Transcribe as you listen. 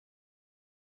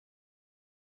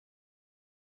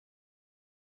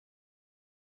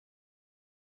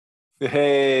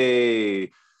Hey,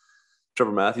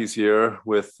 Trevor Matthews here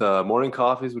with Morning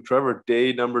Coffees with Trevor,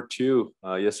 day number two.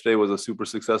 Yesterday was a super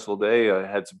successful day. I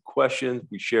had some questions,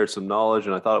 we shared some knowledge,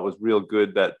 and I thought it was real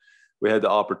good that we had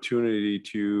the opportunity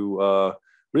to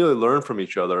really learn from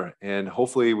each other. And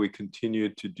hopefully we continue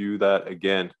to do that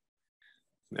again.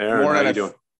 Aaron, how Morning. you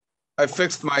doing? I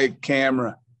fixed my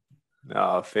camera.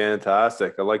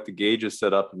 Fantastic. I like the gauges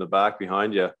set up in the back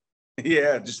behind you.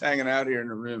 Yeah, just hanging out here in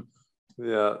the room.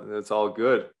 Yeah, that's all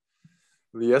good.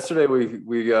 Yesterday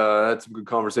we had some good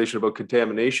conversation about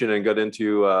contamination and got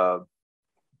into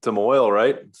some oil,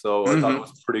 right? So I thought it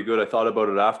was pretty good. I thought about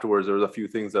it afterwards. There was a few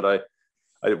things that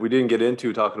we didn't get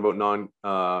into talking about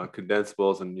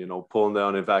condensables and pulling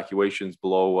down evacuations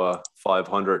below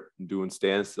 500 and doing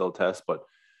standstill tests. But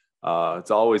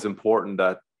it's always important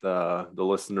that the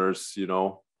listeners,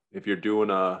 if you're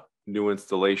doing a new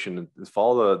installation, is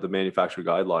follow the manufacturer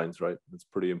guidelines, right? It's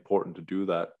pretty important to do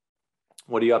that.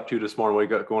 What are you up to this morning? What you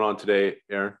got going on today,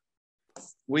 Aaron?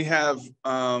 We have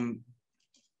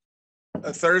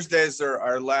Thursdays are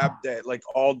our lab day, like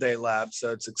all day lab. So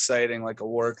it's exciting, like a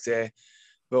work day.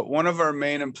 But one of our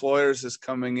main employers is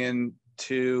coming in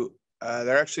to,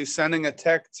 they're actually sending a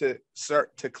tech to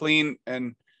start to clean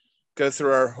and go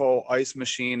through our whole ice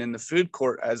machine in the food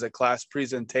court as a class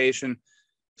presentation.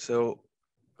 So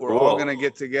we're all going to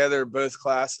get together, both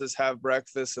classes have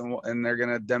breakfast, and they're going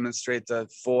to demonstrate the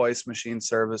full ice machine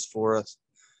service for us.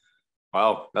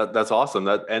 Wow, that's awesome.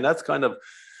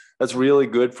 That's really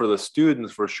good for the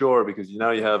students for sure, because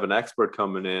now you have an expert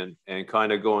coming in and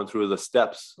kind of going through the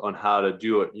steps on how to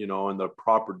do it, and the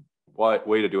proper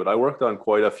way to do it. I worked on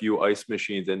quite a few ice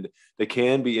machines, and they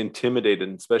can be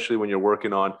intimidating, especially when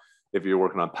if you're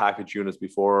working on package units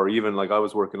before, or even like I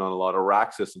was working on a lot of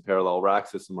rack system, parallel rack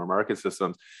system or market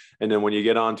systems. And then when you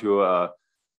get onto a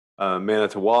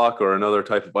Manitowoc or another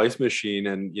type of ice machine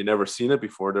and you never seen it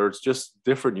before, there's just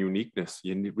different uniqueness.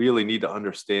 You really need to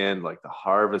understand like the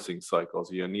harvesting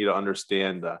cycles. You need to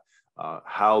understand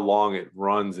how long it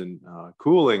runs in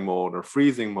cooling mode or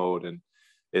freezing mode. And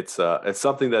it's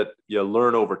something that you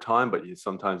learn over time, but you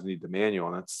sometimes need the manual,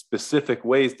 and it's specific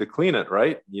ways to clean it,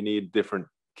 right? You need different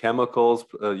chemicals,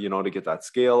 to get that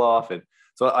scale off. And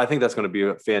so I think that's going to be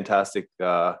a fantastic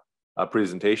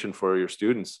presentation for your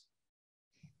students.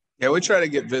 Yeah, we try to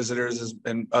get visitors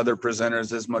and other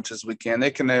presenters as much as we can.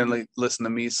 They can only listen to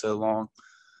me so long.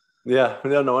 Yeah,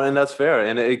 no, and that's fair.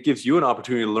 And it gives you an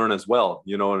opportunity to learn as well.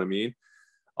 You know what I mean?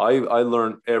 I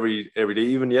learn every day.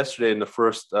 Even yesterday in the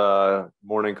first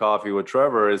morning coffee with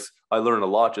Trevor, I learned a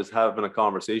lot just having a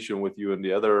conversation with you and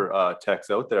the other techs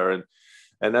out there.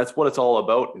 And that's what it's all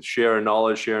about, is sharing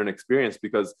knowledge, sharing experience.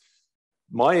 Because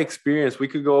my experience, we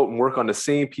could go out and work on the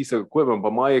same piece of equipment,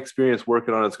 but my experience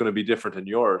working on it's going to be different than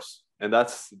yours. And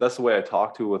that's the way I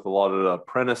talk to with a lot of the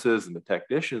apprentices and the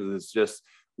technicians. It's just,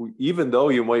 even though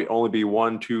you might only be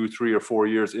 1, 2, 3, or 4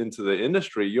 years into the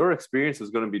industry, your experience is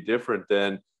going to be different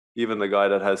than even the guy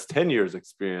that has 10 years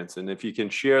experience. And if you can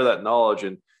share that knowledge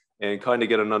and kind of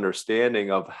get an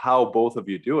understanding of how both of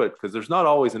you do it, because there's not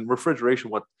always in refrigeration,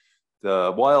 what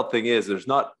the wild thing is, there's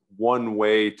not one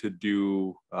way to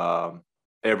do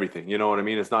everything. You know what I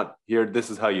mean? It's not here,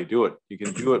 this is how you do it. You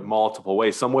can do it multiple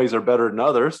ways. Some ways are better than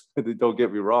others. Don't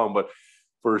get me wrong, but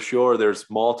for sure, there's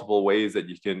multiple ways that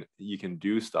you can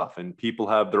do stuff, and people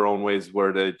have their own ways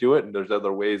where they do it. And there's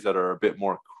other ways that are a bit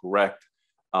more correct.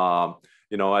 At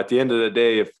the end of the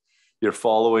day, if you're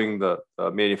following the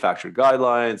manufacturer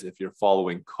guidelines, if you're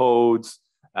following codes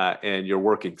and you're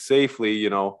working safely,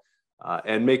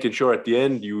 and making sure at the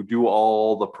end you do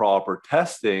all the proper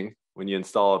testing when you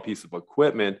install a piece of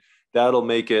equipment, that'll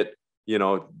make it,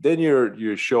 then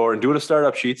you're sure, and do the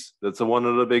startup sheets. That's one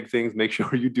of the big things. Make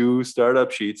sure you do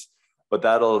startup sheets, but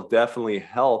that'll definitely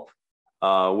help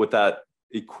with that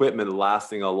equipment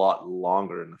lasting a lot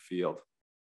longer in the field.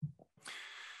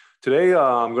 Today,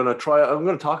 I'm going to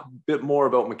talk a bit more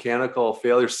about mechanical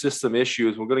failure system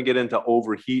issues. We're going to get into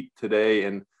overheat today,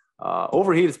 and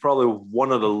overheat is probably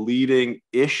one of the leading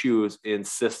issues in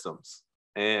systems,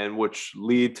 and which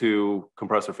lead to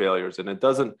compressor failures. And it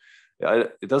doesn't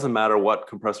matter what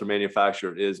compressor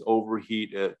manufacturer it is.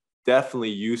 Overheat, it definitely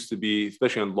used to be,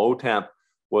 especially on low temp,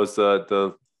 was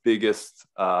the biggest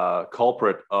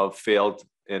culprit of failed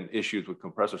and issues with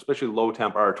compressor, especially low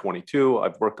temp R22.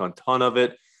 I've worked on a ton of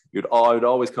it. I'd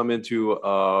always come into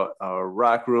a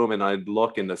rack room and I'd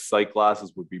look, and the sight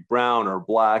glasses would be brown or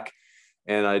black.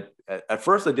 And at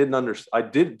first I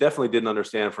definitely didn't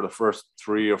understand for the first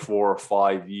 3 or 4 or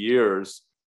 5 years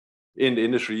in the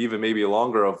industry, even maybe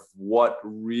longer, of what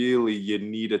really you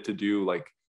needed to do, like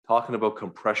talking about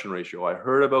compression ratio. I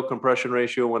heard about compression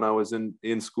ratio when I was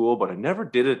in school, but I never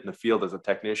did it in the field as a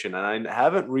technician. And I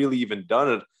haven't really even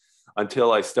done it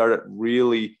until I started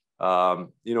really,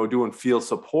 doing field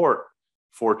support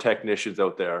for technicians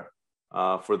out there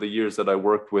for the years that I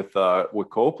worked with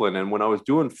Copeland. And when I was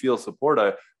doing field support,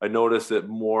 I noticed it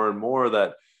more and more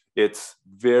that it's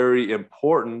very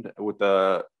important with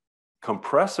the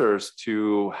compressors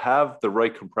to have the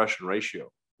right compression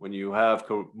ratio. When you have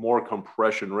more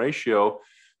compression ratio,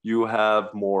 you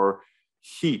have more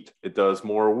heat. It does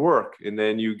more work. And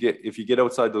then if you get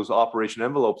outside those operation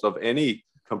envelopes of any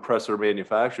compressor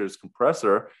manufacturer's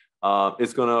compressor,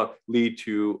 it's going to lead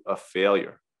to a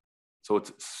failure. So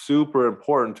it's super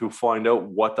important to find out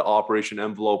what the operation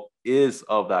envelope is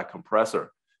of that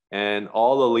compressor. And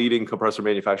all the leading compressor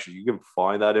manufacturers, you can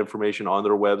find that information on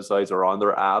their websites or on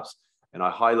their apps. And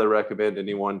I highly recommend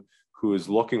anyone who is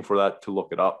looking for that to look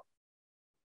it up.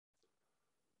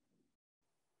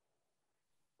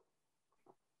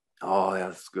 Oh, yeah,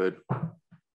 that's good.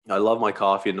 I love my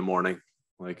coffee in the morning.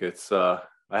 Like I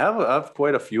have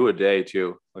quite a few a day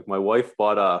too. Like my wife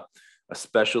bought a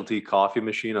specialty coffee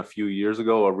machine a few years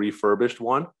ago, a refurbished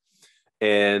one.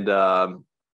 And,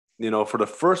 for the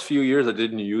first few years, I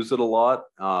didn't use it a lot,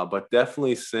 but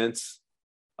definitely since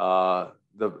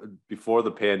before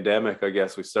the pandemic, I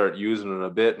guess we started using it a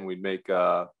bit, and we'd make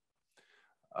lattes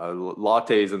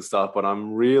and stuff. But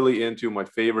I'm really into, my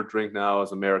favorite drink now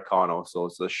is Americano. So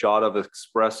it's a shot of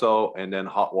espresso and then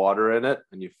hot water in it,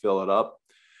 and you fill it up,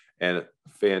 and it's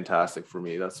fantastic for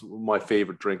me. That's my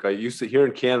favorite drink. Here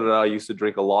in Canada, I used to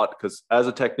drink a lot because as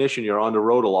a technician, you're on the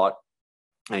road a lot.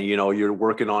 And, you're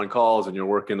working on calls, and you're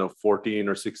working a 14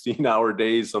 or 16-hour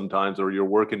days sometimes, or you're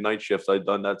working night shifts. I've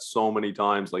done that so many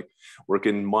times, like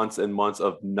working months and months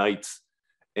of nights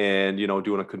and,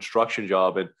 doing a construction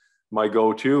job. And my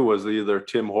go-to was either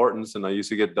Tim Hortons, and I used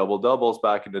to get double doubles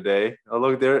back in the day. Oh,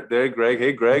 look there, Greg.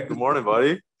 Hey, Greg, good morning,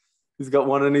 buddy. He's got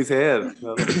one in his hand.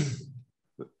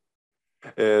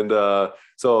 And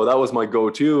so that was my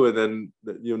go-to. And then,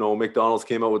 McDonald's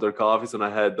came out with their coffees, and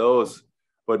I had those.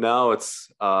 But now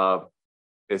I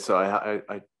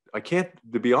can't,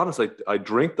 to be honest, I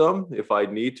drink them if I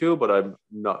need to, but I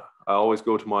always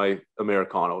go to my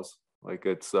Americanos. Like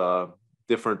it's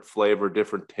different flavor,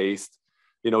 different taste,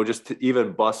 just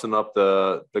even busting up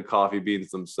the coffee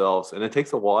beans themselves. And it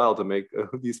takes a while to make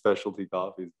these specialty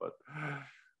coffees, but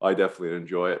I definitely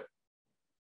enjoy it.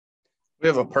 We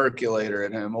have a percolator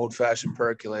at home, old-fashioned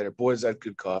percolator. Boy, is that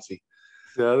good coffee.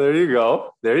 Yeah, there you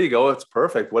go. There you go. It's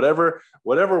perfect. Whatever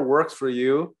works for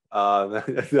you.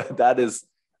 That is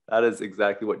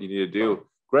exactly what you need to do.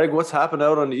 Greg, what's happened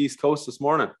out on the East Coast this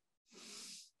morning?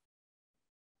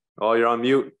 Oh, you're on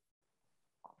mute.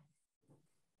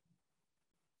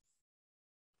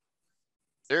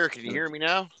 There, can you hear me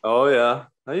now? Oh yeah.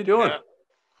 How you doing? Yeah,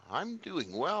 I'm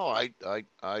doing well.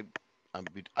 I've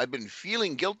been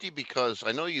feeling guilty because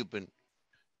I know you've been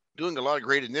doing a lot of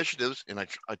great initiatives, and I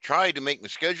tried to make my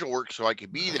schedule work so I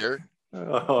could be there.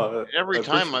 Every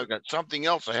time I've got something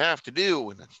else I have to do,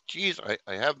 and geez,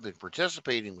 I have been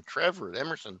participating with Trevor at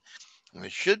Emerson, and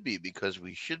it should be, because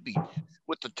we should be,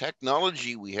 with the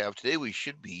technology we have today, we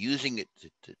should be using it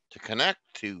to connect,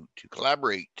 to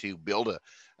collaborate, to build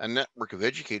a network of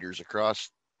educators across.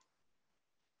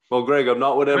 Well, Greg, I'm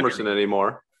not with Emerson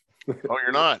anymore. Oh,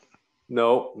 you're not?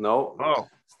 No.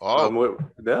 Oh.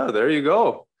 Yeah, there you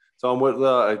go. So I'm with,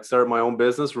 I started my own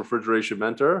business, Refrigeration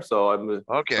Mentor. So I'm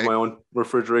my own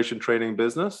refrigeration training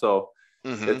business. So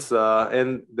it's,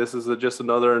 and this is just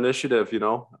another initiative,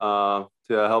 to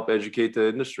help educate the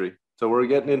industry. So we're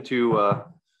getting into,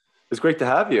 it's great to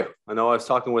have you. I know I was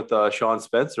talking with Sean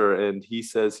Spencer, and he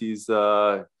says he's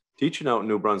teaching out in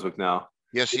New Brunswick now.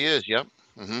 Yes, he is. Yep.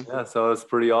 Yeah. So it's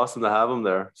pretty awesome to have him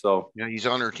there. So yeah, he's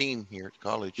on our team here at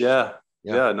college. Yeah.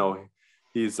 No,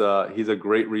 he's a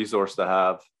great resource to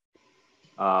have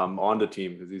on the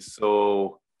team, because he's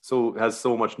so has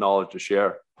so much knowledge to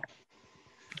share.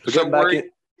 So back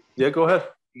in, yeah, go ahead.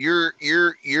 You're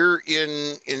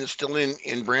still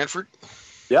in Brantford?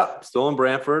 Yeah, still in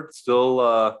Brantford.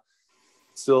 Still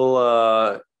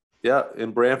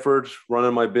in Brantford,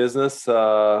 running my business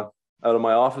out of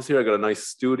my office here. I got a nice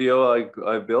studio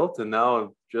I built, and now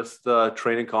I'm just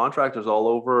training contractors all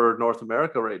over North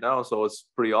America right now. So it's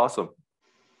pretty awesome.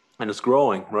 And it's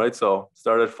growing, right? So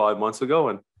started 5 months ago,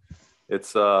 and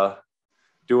it's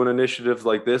doing initiatives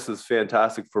like this is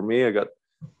fantastic for me. I got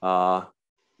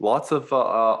lots of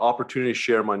opportunity to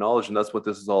share my knowledge, and that's what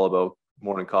this is all about.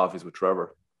 Morning Coffees with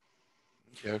Trevor.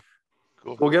 Okay,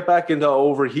 cool. We'll get back into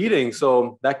overheating.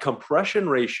 So that compression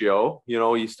ratio,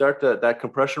 you start that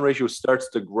compression ratio starts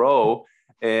to grow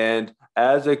And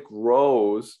as it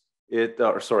grows, it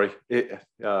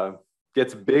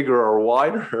gets bigger or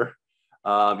wider.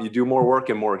 You do more work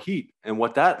and more heat. And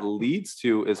what that leads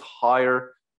to is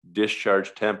higher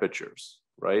discharge temperatures,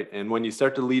 right? And when you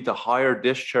start to lead to higher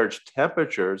discharge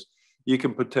temperatures, you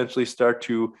can potentially start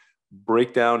to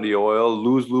break down the oil,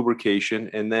 lose lubrication,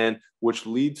 and then which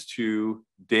leads to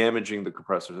damaging the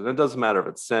compressors. And it doesn't matter if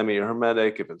it's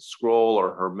semi-hermetic, if it's scroll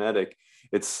or hermetic,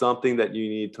 it's something that you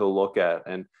need to look at.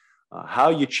 And how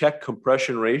you check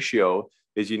compression ratio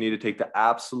is you need to take the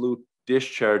absolute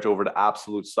discharge over the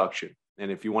absolute suction.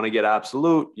 And if you want to get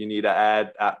absolute, you need to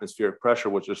add atmospheric pressure,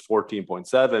 which is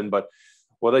 14.7. But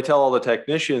what I tell all the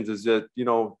technicians is that,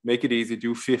 make it easy,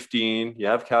 do 15. You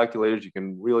have calculators, you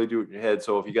can really do it in your head.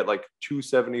 So if you get like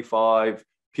 275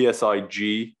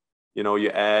 PSIG, you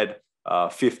add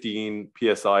 15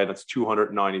 PSI, and that's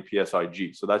 290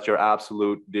 PSIG. So that's your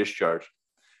absolute discharge.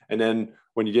 And then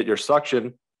when you get your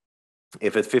suction,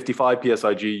 if it's 55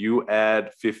 PSIG, you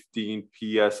add 15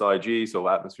 PSIG. So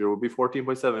atmosphere would be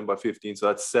 14.7 by 15. So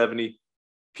that's 70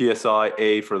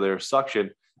 PSIA for their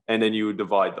suction. And then you would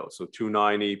divide those. So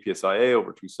 290 PSIA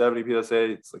over 270 PSIA,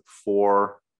 it's like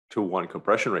 4-to-1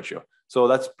 compression ratio. So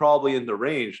that's probably in the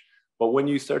range. But when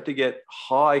you start to get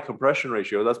high compression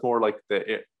ratio, that's more like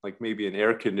maybe an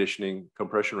air conditioning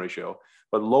compression ratio.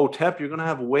 But low temp, you're going to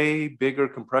have way bigger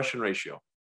compression ratio.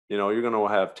 You're going to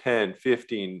have 10,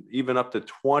 15, even up to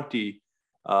 20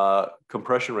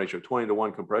 compression ratio,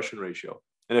 20-to-1 compression ratio.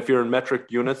 And if you're in metric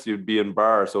units, you'd be in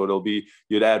bar. So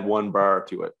you'd add 1 bar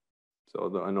to it.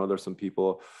 So I know there's some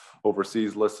people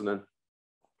overseas listening.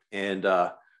 And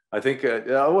I think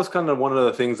that was kind of one of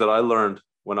the things that I learned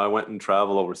when I went and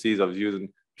travel overseas. I was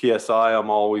using PSI. I'm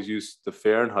always used to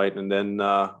Fahrenheit. And then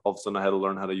all of a sudden I had to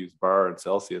learn how to use bar and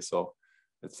Celsius. So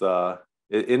it's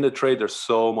in the trade, there's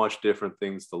so much different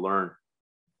things to learn.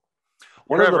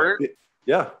 Trevor,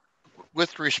 yeah.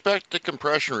 With respect to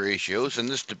compression ratios, and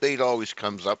this debate always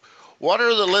comes up, what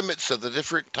are the limits of the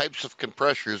different types of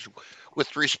compressors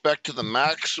with respect to the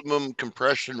maximum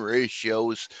compression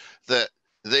ratios that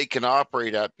they can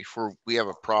operate at before we have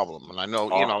a problem? And I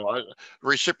know,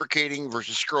 reciprocating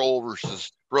versus scroll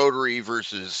versus rotary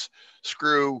versus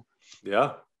screw.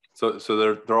 Yeah. So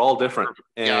they're all different.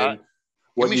 And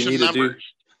what you need to do.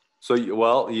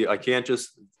 So, I can't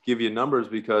just give you numbers,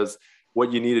 because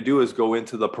what you need to do is go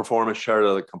into the performance chart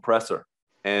of the compressor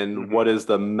and what is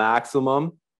the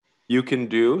maximum you can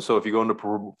do. So if you go into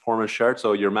performance chart,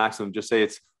 so your maximum, just say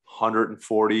it's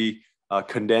 140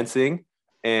 condensing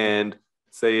and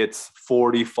say it's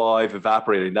 45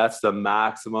 evaporating. That's the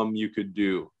maximum you could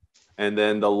do. And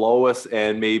then the lowest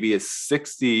and maybe is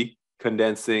 60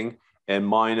 condensing and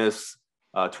minus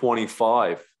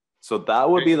 25. So that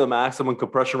would be the maximum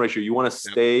compression ratio. You want to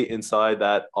stay inside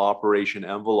that operation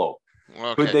envelope.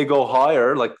 Okay. Could they go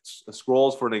higher? Like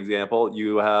scrolls, for an example,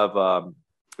 you have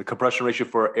the compression ratio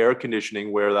for air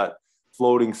conditioning where that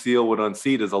floating seal would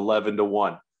unseat is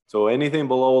 11-to-1. So anything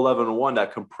below 11-to-1,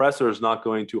 that compressor is not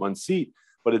going to unseat,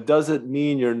 but it doesn't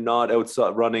mean you're not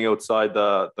running outside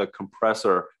the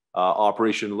compressor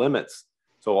operation limits.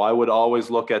 So I would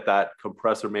always look at that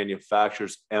compressor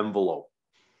manufacturer's envelope.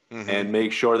 And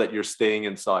make sure that you're staying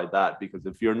inside that, because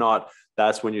if you're not,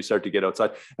 that's when you start to get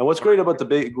outside. And what's great about the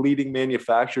big leading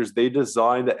manufacturers, they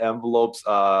design the envelopes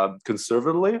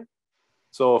conservatively.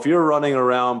 So if you're running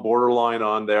around borderline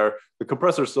on there, the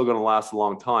compressor is still going to last a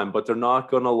long time, but they're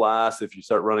not going to last if you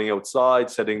start running outside,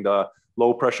 setting the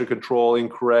low pressure control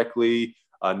incorrectly,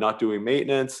 not doing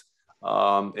maintenance,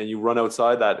 and you run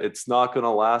outside that, it's not going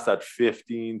to last that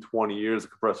 15, 20 years the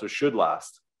compressor should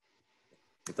last,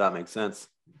 if that makes sense.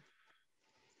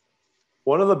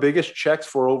 One of the biggest checks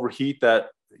for overheat that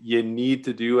you need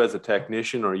to do as a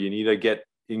technician, or you need to get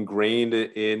ingrained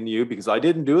in you, because I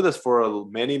didn't do this for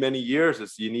many, many years,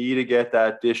 is you need to get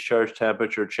that discharge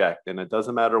temperature checked. And it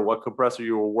doesn't matter what compressor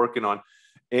you were working on,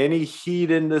 any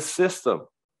heat in the system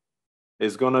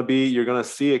is going to be, you're going to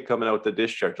see it coming out the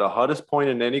discharge. The hottest point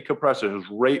in any compressor is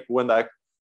right when that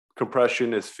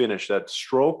compression is finished, that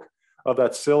stroke of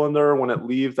that cylinder when it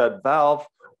leaves that valve,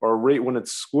 or right when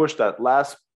it's squished, that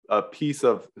last piece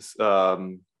of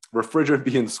refrigerant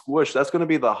being squished, that's going to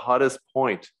be the hottest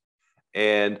point.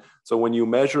 And so when you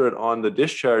measure it on the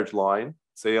discharge line,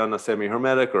 say on a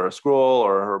semi-hermetic or a scroll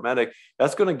or a hermetic,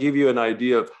 that's going to give you an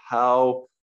idea of how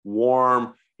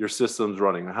warm your system's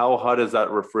running. How hot is that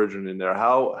refrigerant in there?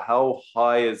 How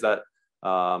high is that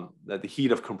the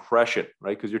heat of compression,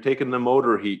 right? Because you're taking the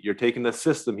motor heat, you're taking the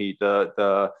system heat,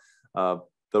 the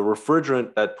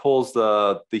refrigerant that pulls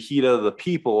the heat out of the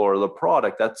people or the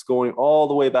product, that's going all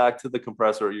the way back to the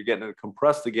compressor. You're getting it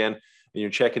compressed again, and you're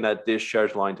checking that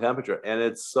discharge line temperature. And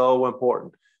it's so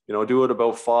important. You know, do it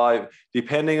about 5,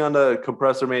 depending on the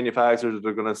compressor manufacturers,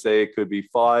 they're going to say it could be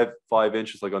 5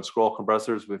 inches, like on scroll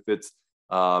compressors. If it's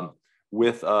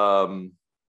with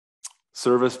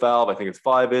service valve, I think it's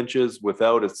 5 inches.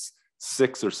 Without, it's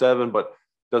 6 or 7, but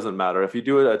doesn't matter. If you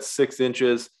do it at 6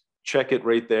 inches, check it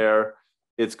right there.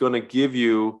 It's going to give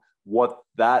you what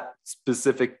that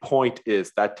specific point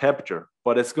is, that temperature,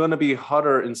 but it's going to be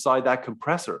hotter inside that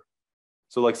compressor.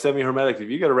 So like semi-hermetic, if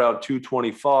you get around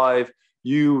 225,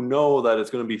 you know that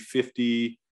it's going to be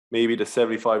 50, maybe to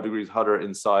 75 degrees hotter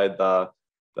inside the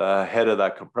head of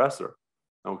that compressor.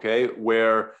 Okay,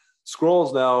 where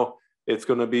scrolls now, it's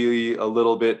going to be a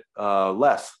little bit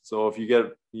less. So if you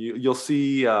get, you'll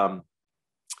see,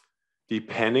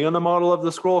 depending on the model of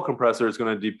the scroll compressor, it's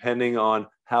going to depending on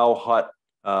how hot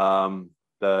the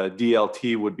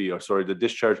DLT would be, or sorry, the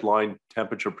discharge line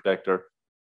temperature protector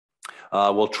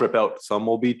will trip out. Some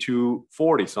will be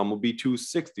 240, some will be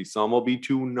 260, some will be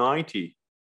 290.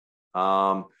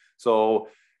 So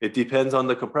it depends on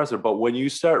the compressor. But when you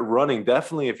start running,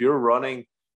 definitely if you're running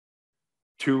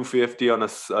 250 on a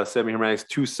semi-hermetic,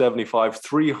 275,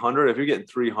 300, if you're getting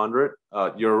 300,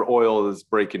 your oil is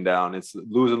breaking down. It's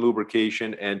losing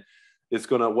lubrication, and what's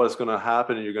gonna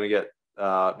happen, and you're gonna get,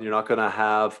 you're not gonna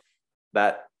have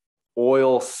that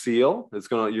oil seal. You're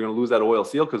gonna lose that oil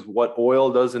seal, because what oil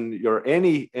does in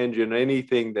any engine,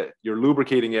 anything that you're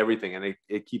lubricating everything, and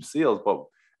it keeps seals, but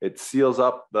it seals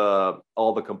up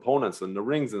all the components and the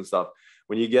rings and stuff.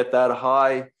 When you get that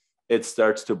high, it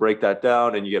starts to break that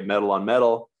down, and you get metal on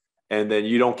metal, and then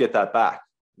you don't get that back.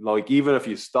 Like even if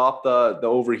you stop the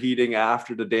overheating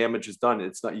after the damage is done,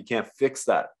 you can't fix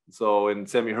that. So in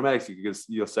semi-hermetics,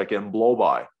 you'll start getting blow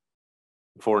by,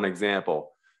 for an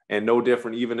example. And no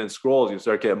different, even in scrolls, you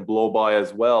start getting blow by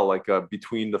as well, like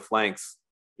between the flanks,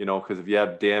 you know, because if you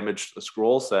have damaged a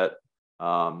scroll set,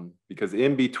 because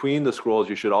in between the scrolls,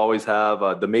 you should always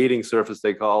have the mating surface,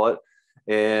 they call it.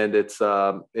 And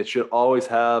it should always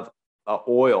have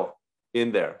oil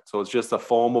in there. So it's just a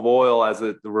foam of oil as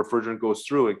the refrigerant goes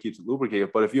through and keeps it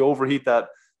lubricated. But if you overheat that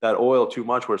oil too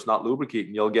much where it's not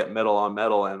lubricating, you'll get metal on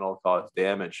metal, and it'll cause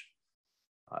damage.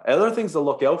 Other things to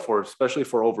look out for, especially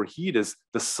for overheat, is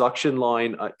the suction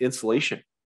line insulation.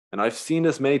 And I've seen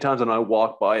this many times, and I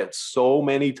walk by it so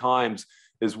many times,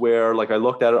 is where, like, I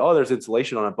looked at it, oh, there's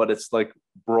insulation on it, but it's like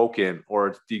broken, or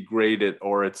it's degraded,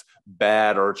 or it's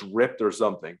bad, or it's ripped or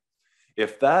something.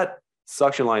 If that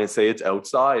suction line, say it's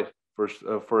outside,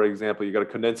 for example, you got a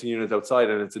condensing unit outside,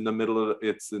 and it's in the middle of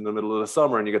the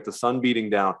summer, and you get the sun beating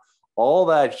down, all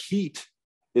that heat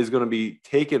is going to be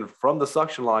taken from the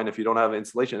suction line. If you don't have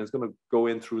insulation, it's going to go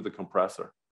in through the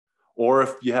compressor. Or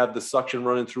if you have the suction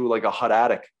running through like a hot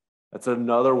attic, that's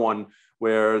another one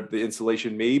where the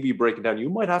insulation may be breaking down. You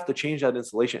might have to change that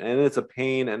insulation, and it's a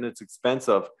pain and it's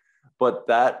expensive, but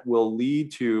that will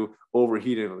lead to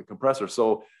overheating of the compressor.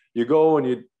 So you go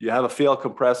and you have a failed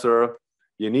compressor,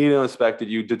 you need to inspect it,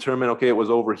 you determine, okay, it was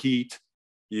overheat,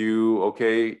 you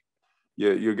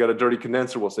got a dirty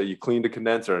condenser, we'll say, you cleaned the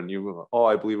condenser, and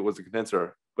I believe it was a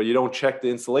condenser, but you don't check the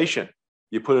insulation.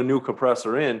 You put a new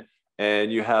compressor in,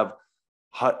 and you have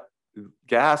hot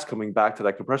gas coming back to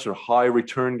that compressor, high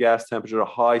return gas temperature,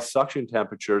 high suction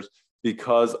temperatures,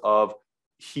 because of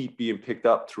heat being picked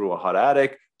up through a hot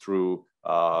attic, through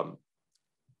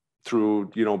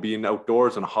being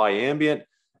outdoors and high ambient.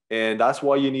 And that's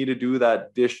why you need to do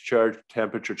that discharge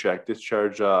temperature check,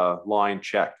 discharge line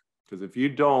check. Because if you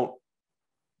don't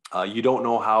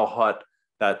know how hot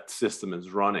that system is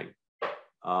running.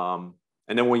 And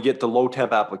then when you get to low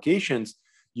temp applications,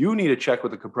 you need to check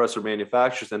with the compressor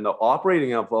manufacturers and the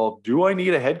operating envelope. Do I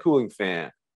need a head cooling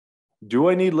fan? Do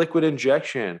I need liquid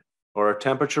injection or a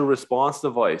temperature response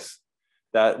device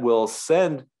that will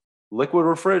send liquid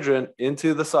refrigerant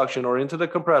into the suction or into the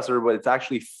compressor, but it's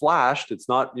actually flashed.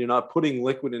 You're not putting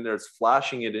liquid in there, it's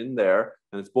flashing it in there,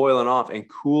 and it's boiling off and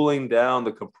cooling down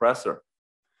the compressor.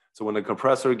 So when the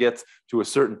compressor gets to a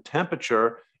certain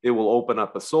temperature, it will open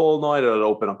up a solenoid, it'll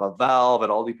open up a valve. It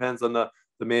all depends on the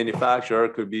manufacturer.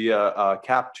 It could be a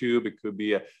cap tube, it could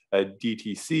be a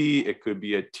DTC, it could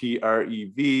be a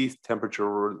TREV, temperature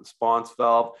response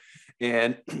valve.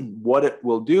 And what it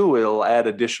will do, it'll add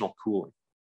additional cooling.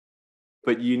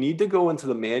 But you need to go into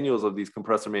the manuals of these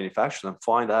compressor manufacturers and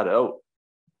find that out.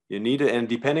 You need to, and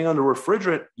depending on the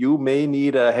refrigerant, you may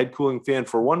need a head cooling fan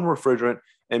for one refrigerant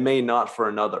and may not for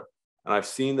another. And I've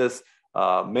seen this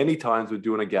many times with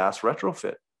doing a gas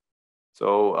retrofit.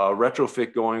 So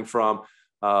retrofit going from,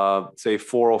 say,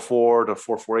 404 to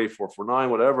 448, 449,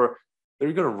 whatever,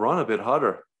 they're going to run a bit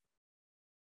hotter.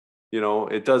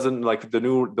 It doesn't, like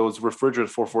those refrigerants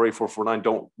 448, 449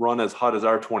 don't run as hot as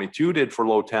R22 did for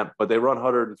low temp, but they run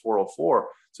hotter than 404.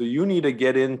 So you need to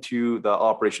get into the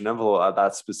operation envelope at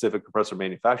that specific compressor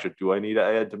manufacturer. Do I need to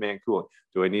add demand cooling?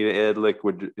 Do I need to add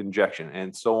liquid injection?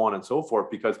 And so on and so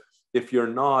forth. Because if you're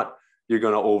not, you're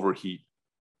going to overheat.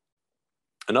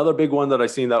 Another big one that I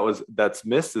seen that's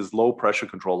missed is low pressure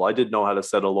control. I didn't know how to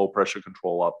set a low pressure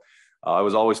control up. I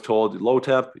was always told low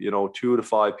temp, 2 to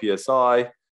 5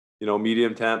 psi.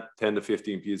 Medium temp, 10 to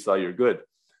 15 psi, you're good.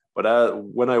 But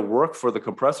when I worked for the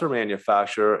compressor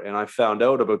manufacturer and I found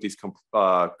out about these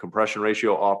compression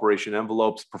ratio, operation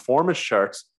envelopes, performance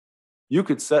charts,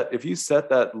 if you set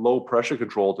that low pressure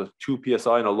control to 2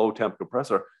 psi in a low temp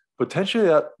compressor, potentially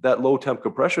that low temp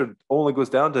compressor only goes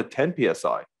down to 10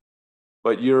 psi,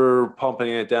 but you're pumping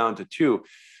it down to 2.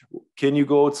 Can you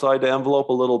go outside the envelope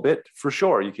a little bit? For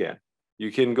sure, you can.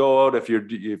 You can go out if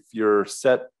you're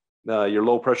set your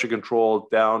low pressure control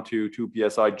down to 2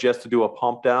 psi just to do a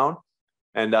pump down,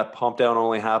 and that pump down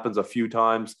only happens a few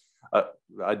times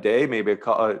a day, maybe a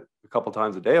couple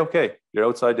times a day. Okay, you're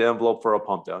outside the envelope for a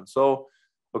pump down. So,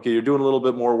 okay, you're doing a little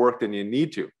bit more work than you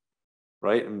need to,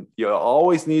 right? And you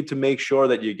always need to make sure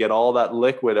that you get all that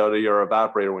liquid out of your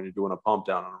evaporator when you're doing a pump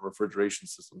down on a refrigeration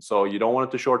system. So you don't want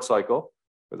it to short cycle,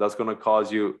 because that's going to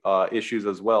cause you issues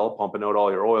as well, pumping out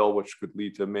all your oil, which could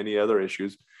lead to many other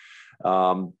issues.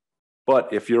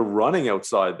 But if you're running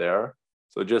outside there,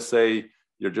 so just say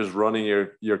you're just running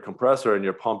your compressor and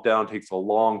your pump down takes a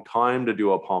long time to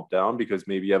do a pump down because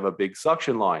maybe you have a big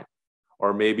suction line,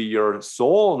 or maybe your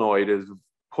solenoid is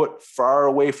put far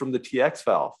away from the TX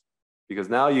valve, because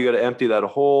now you got to empty that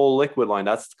whole liquid line.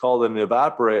 That's called an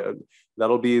evaporator.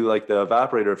 That'll be like the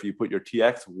evaporator if you put your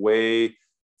TX way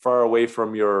far away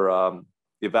from your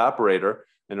evaporator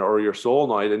or your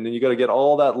solenoid, and then you got to get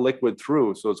all that liquid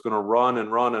through. So it's going to run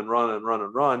and run and run and run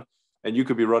and run. And you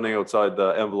could be running outside the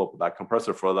envelope of that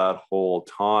compressor for that whole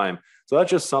time. So that's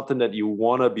just something that you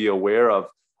want to be aware of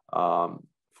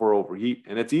for overheat.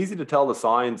 And it's easy to tell the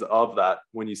signs of that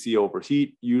when you see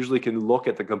overheat. You usually can look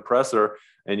at the compressor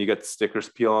and you get the stickers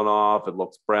peeling off. It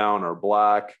looks brown or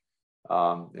black.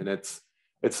 And it's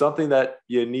something that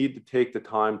you need to take the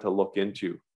time to look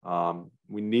into.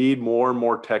 We need more and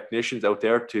more technicians out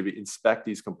there to inspect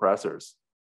these compressors,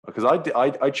 because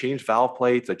I changed valve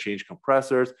plates, I changed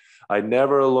compressors. I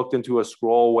never looked into a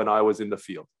scroll when I was in the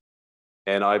field.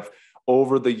 And I've,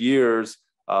 over the years,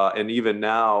 and even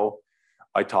now,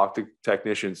 I talk to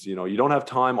technicians. You don't have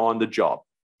time on the job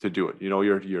to do it.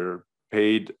 You're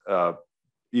paid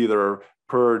either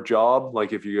per job.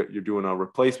 Like if you're doing a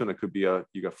replacement, it could be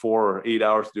you got 4 or 8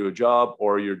 hours to do a job,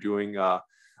 or you're doing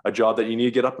a job that you need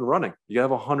to get up and running. You have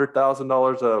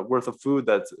 $100,000 worth of food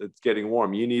it's getting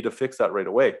warm. You need to fix that right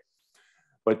away.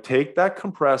 But take that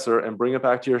compressor and bring it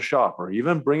back to your shop, or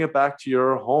even bring it back to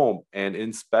your home and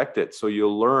inspect it, so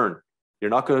you'll learn. You're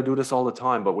not going to do this all the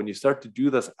time, but when you start to do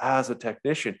this as a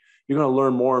technician, you're going to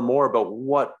learn more and more about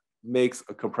what makes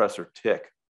a compressor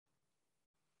tick.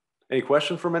 Any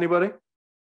questions from anybody?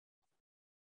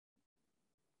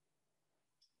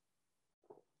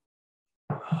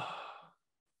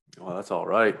 Well, that's all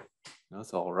right.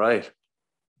 That's all right.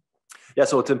 Yeah,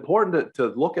 so it's important to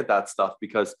look at that stuff,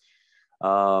 because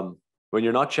when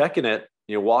you're not checking it,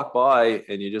 you walk by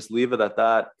and you just leave it at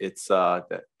that, it's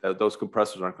those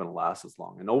compressors aren't going to last as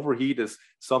long. And overheat is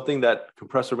something that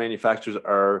compressor manufacturers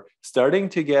are starting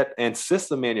to get, and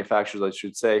system manufacturers, I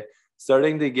should say,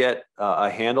 starting to get a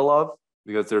handle of,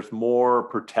 because there's more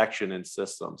protection in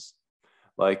systems.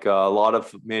 Like a lot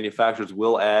of manufacturers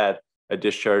will add a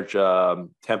discharge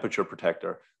temperature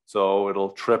protector. So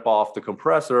it'll trip off the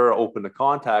compressor, open the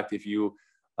contact if you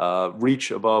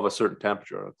reach above a certain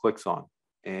temperature, it clicks on.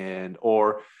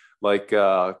 Or like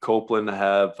Copeland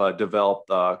have developed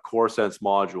CoreSense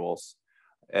modules.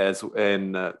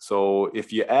 So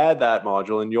if you add that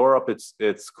module in Europe,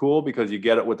 it's cool because you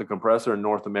get it with the compressor. In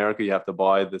North America, you have to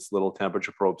buy this little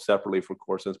temperature probe separately for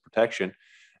CoreSense protection.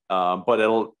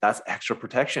 But that's extra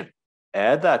protection.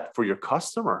 Add that for your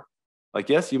customer. Like,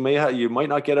 yes, you might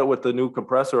not get it with the new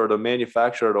compressor, or the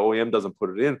manufacturer, or the OEM doesn't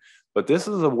put it in, but this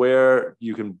is where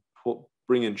you can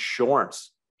bring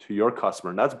insurance to your customer,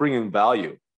 and that's bringing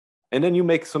value. And then you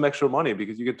make some extra money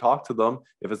because you can talk to them.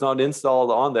 If it's not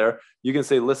installed on there, you can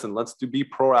say, listen, be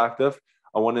proactive.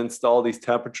 I want to install these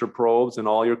temperature probes in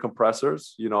all your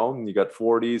compressors, and you got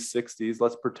 40s, 60s,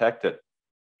 let's protect it.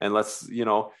 And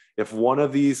if one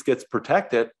of these gets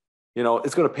protected,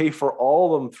 it's going to pay for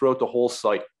all of them throughout the whole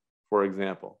site, for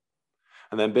example.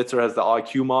 And then Bitzer has the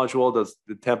IQ module, does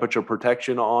the temperature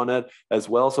protection on it as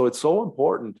well. So it's so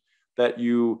important that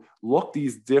you look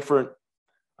these different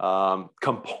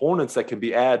components that can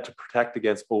be added to protect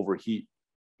against overheat.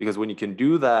 Because when you can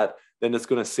do that, then it's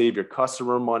going to save your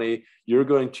customer money. You're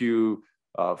going to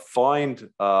find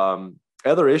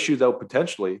other issues out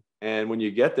potentially. And when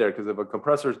you get there, because if a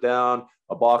compressor's down,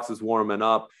 a box is warming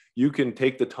up, you can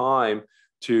take the time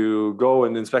to go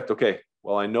and inspect. Okay,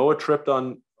 well, I know it tripped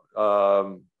on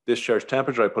discharge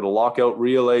temperature. I put a lockout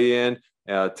relay in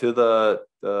to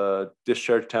the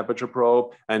discharge temperature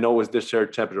probe. I know it was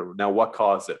discharge temperature. Now, what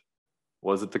caused it?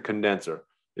 Was it the condenser?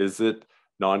 Is it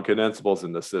non-condensables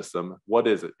in the system? What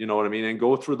is it? You know what I mean? And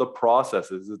go through the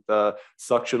process. Is it the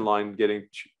suction line getting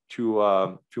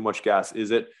too much gas?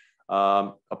 Is it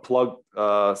a plug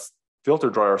filter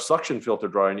dryer, suction filter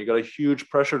dryer, and you got a huge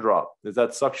pressure drop? Is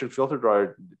that suction filter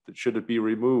dryer, should it be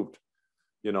removed?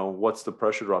 You know, what's the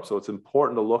pressure drop? So it's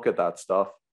important to look at that stuff.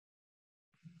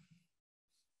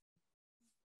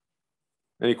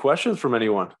 Any questions from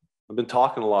anyone? I've been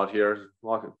talking a lot here,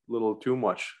 a little too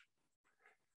much.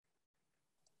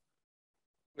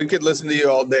 We could listen to you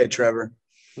all day, Trevor.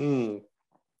 Thank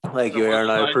you, Aaron.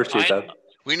 I appreciate that.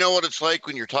 We know what it's like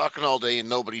when you're talking all day and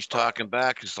nobody's talking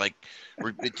back. It's like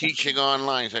we're teaching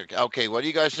online. It's like, okay, what do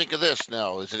you guys think of this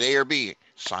now? Is it A or B?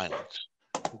 Silence.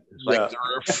 It's like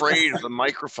they're afraid of the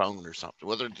microphone or something.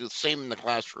 Whether it's the same in the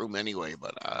classroom anyway,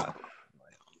 but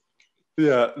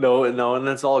no, and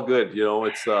it's all good. You know,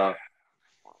 it's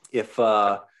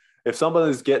if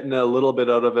somebody's getting a little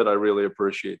bit out of it, I really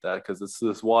appreciate that, because this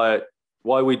is why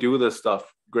we do this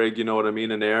stuff, Greg. You know what I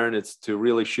mean? And Aaron, it's to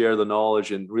really share the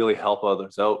knowledge and really help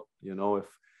others out. You know,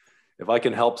 if I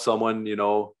can help someone, you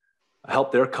know,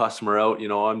 help their customer out, you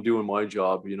know, I'm doing my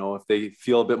job. You know, if they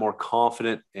feel a bit more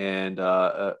confident and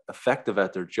effective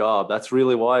at their job, that's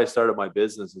really why I started my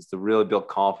business, is to really build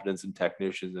confidence in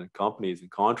technicians and companies and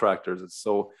contractors. It's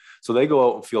so they go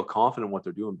out and feel confident in what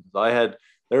they're doing. Because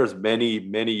there's many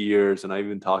years, and I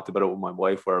even talked about it with my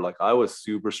wife, where like I was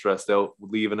super stressed out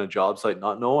leaving a job site,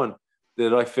 not knowing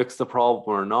did I fix the problem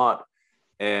or not.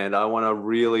 And I want to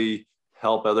really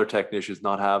help other technicians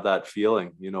not have that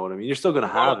feeling. You know what I mean? You're still going to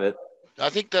have it. I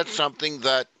think that's something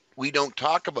that we don't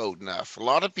talk about enough. A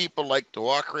lot of people like to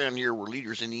walk around here. We're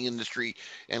leaders in the industry,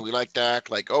 and we like to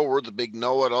act like, oh, we're the big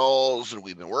know-it-alls, and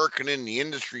we've been working in the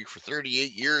industry for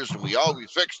 38 years, and we always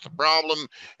fix the problem,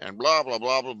 and blah, blah,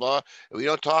 blah, blah, blah. And we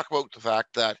don't talk about the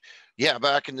fact that, yeah,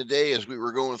 back in the day, as we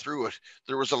were going through it,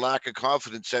 there was a lack of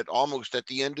confidence almost at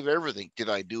the end of everything. Did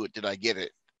I do it? Did I get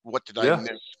it? What did I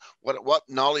miss? What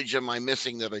knowledge am I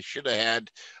missing that I should have had?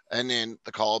 And then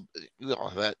the call,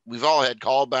 we've all had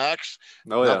callbacks.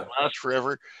 Last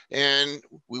forever, and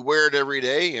we wear it every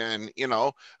day. And you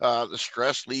know, the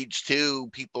stress leads to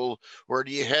people. Where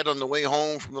do you head on the way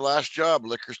home from the last job?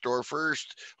 Liquor store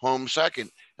first, home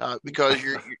second, because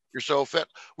you're so fit.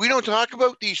 We don't talk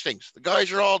about these things. The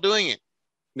guys are all doing it.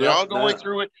 They're all going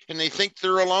through it, and they think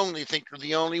they're alone. They think they're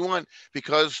the only one,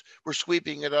 because we're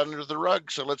sweeping it under the rug.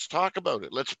 So let's talk about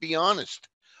it. Let's be honest.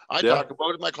 I talk about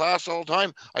it in my class all the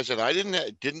time. I said,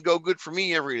 it didn't go good for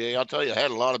me every day. I'll tell you, I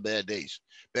had a lot of bad days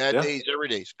every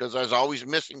day, because I was always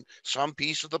missing some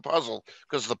piece of the puzzle,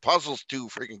 because the puzzle's too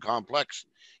freaking complex.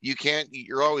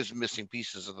 You're always missing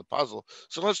pieces of the puzzle.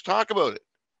 So let's talk about it.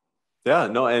 Yeah,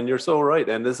 no, and you're so right.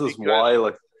 And this is why,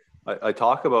 like, I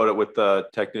talk about it with the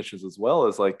technicians as well,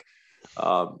 as like,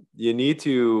 you need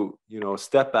to, you know,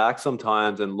 step back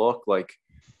sometimes and look like,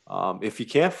 if you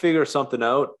can't figure something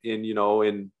out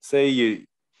in say you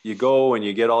go and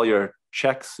you get all your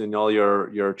checks and all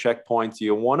your checkpoints,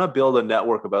 you want to build a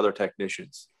network of other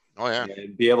technicians. Oh yeah.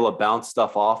 And be able to bounce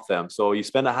stuff off them. So you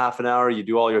spend a half an hour, you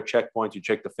do all your checkpoints, you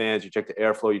check the fans, you check the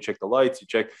airflow, you check the lights, you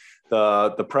check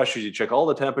the pressures, you check all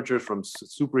the temperatures from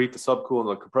superheat to subcool and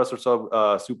the compressor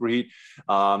superheat,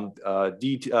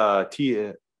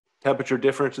 temperature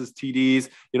differences, TDs,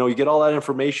 you know, you get all that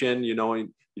information, you know, you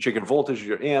check your voltage,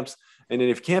 your amps. And then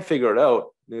if you can't figure it out,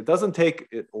 it doesn't take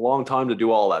a long time to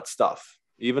do all that stuff.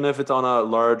 Even if it's on a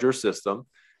larger system,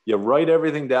 you write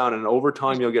everything down, and over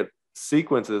time you'll get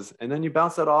sequences, and then you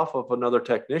bounce that off of another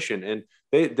technician, and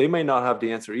they may not have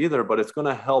the answer either, but it's going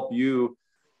to help you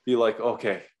be like,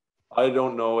 okay, I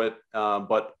don't know it,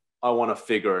 but I want to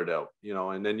figure it out, you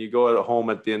know. And then you go at home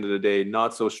at the end of the day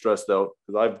not so stressed out,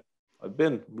 because I've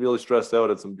been really stressed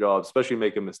out at some jobs, especially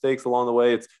making mistakes along the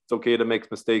way. It's okay to make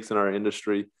mistakes in our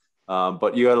industry,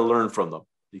 but you got to learn from them.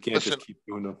 You can't just keep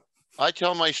doing them. I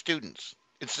tell my students,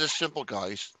 it's this simple,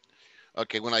 guys.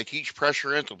 Okay, when I teach pressure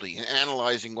enthalpy and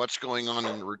analyzing what's going on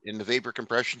in the vapor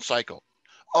compression cycle,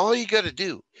 all you got to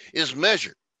do is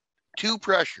measure 2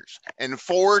 pressures and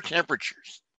 4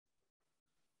 temperatures.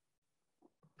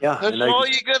 Yeah, that's all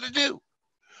you got to do.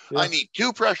 Yeah. I need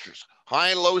 2 pressures, high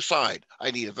and low side.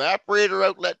 I need evaporator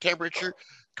outlet temperature,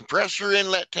 compressor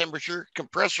inlet temperature,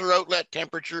 compressor outlet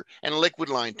temperature, and liquid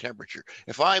line temperature.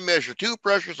 If I measure 2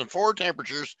 pressures and 4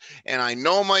 temperatures and I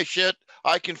know my shit,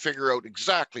 I can figure out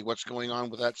exactly what's going on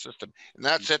with that system. And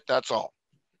that's it. That's all.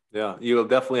 Yeah, you'll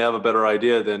definitely have a better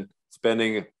idea than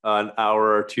spending an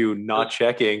hour or two not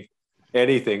checking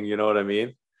anything. You know what I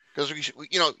mean? Because we,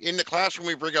 you know, in the classroom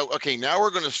we bring out, okay, now we're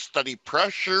going to study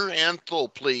pressure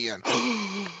enthalpy and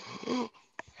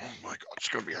oh my God, it's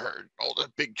going to be hard. Oh,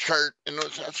 that big chart. And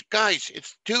that's, guys,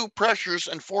 it's 2 pressures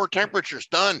and 4 temperatures.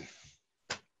 Done.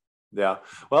 Yeah.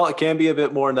 Well, it can be a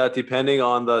bit more than that depending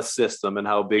on the system and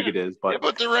how big it is. But, yeah,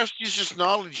 but the rest is just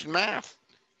knowledge and math.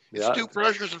 It's 2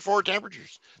 pressures and 4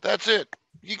 temperatures. That's it.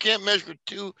 You can't measure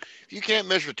 2. If you can't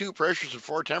measure 2 pressures and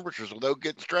 4 temperatures without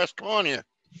getting stressed, come on, you.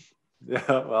 Yeah.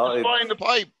 Well, just find the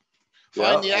pipe,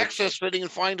 find the access fitting,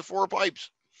 and find the 4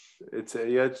 pipes. It's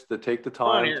to take the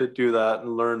time to do that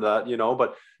and learn that, you know,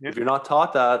 but if you're not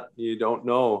taught that, you don't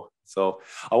know. So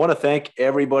I want to thank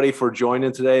everybody for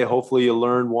joining today. Hopefully you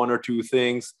learned 1 or 2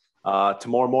 things.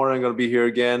 Tomorrow morning, I'm going to be here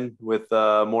again with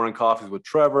Morning Coffees with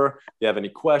Trevor. If you have any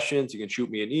questions, you can shoot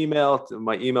me an email.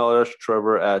 My email address,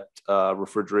 Trevor at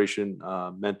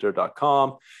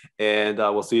refrigerationmentor.com. And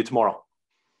we'll see you tomorrow.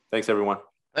 Thanks, everyone.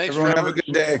 Thanks, everyone. Trevor. Have a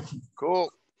good day. Cool.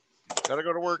 Gotta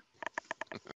go to work.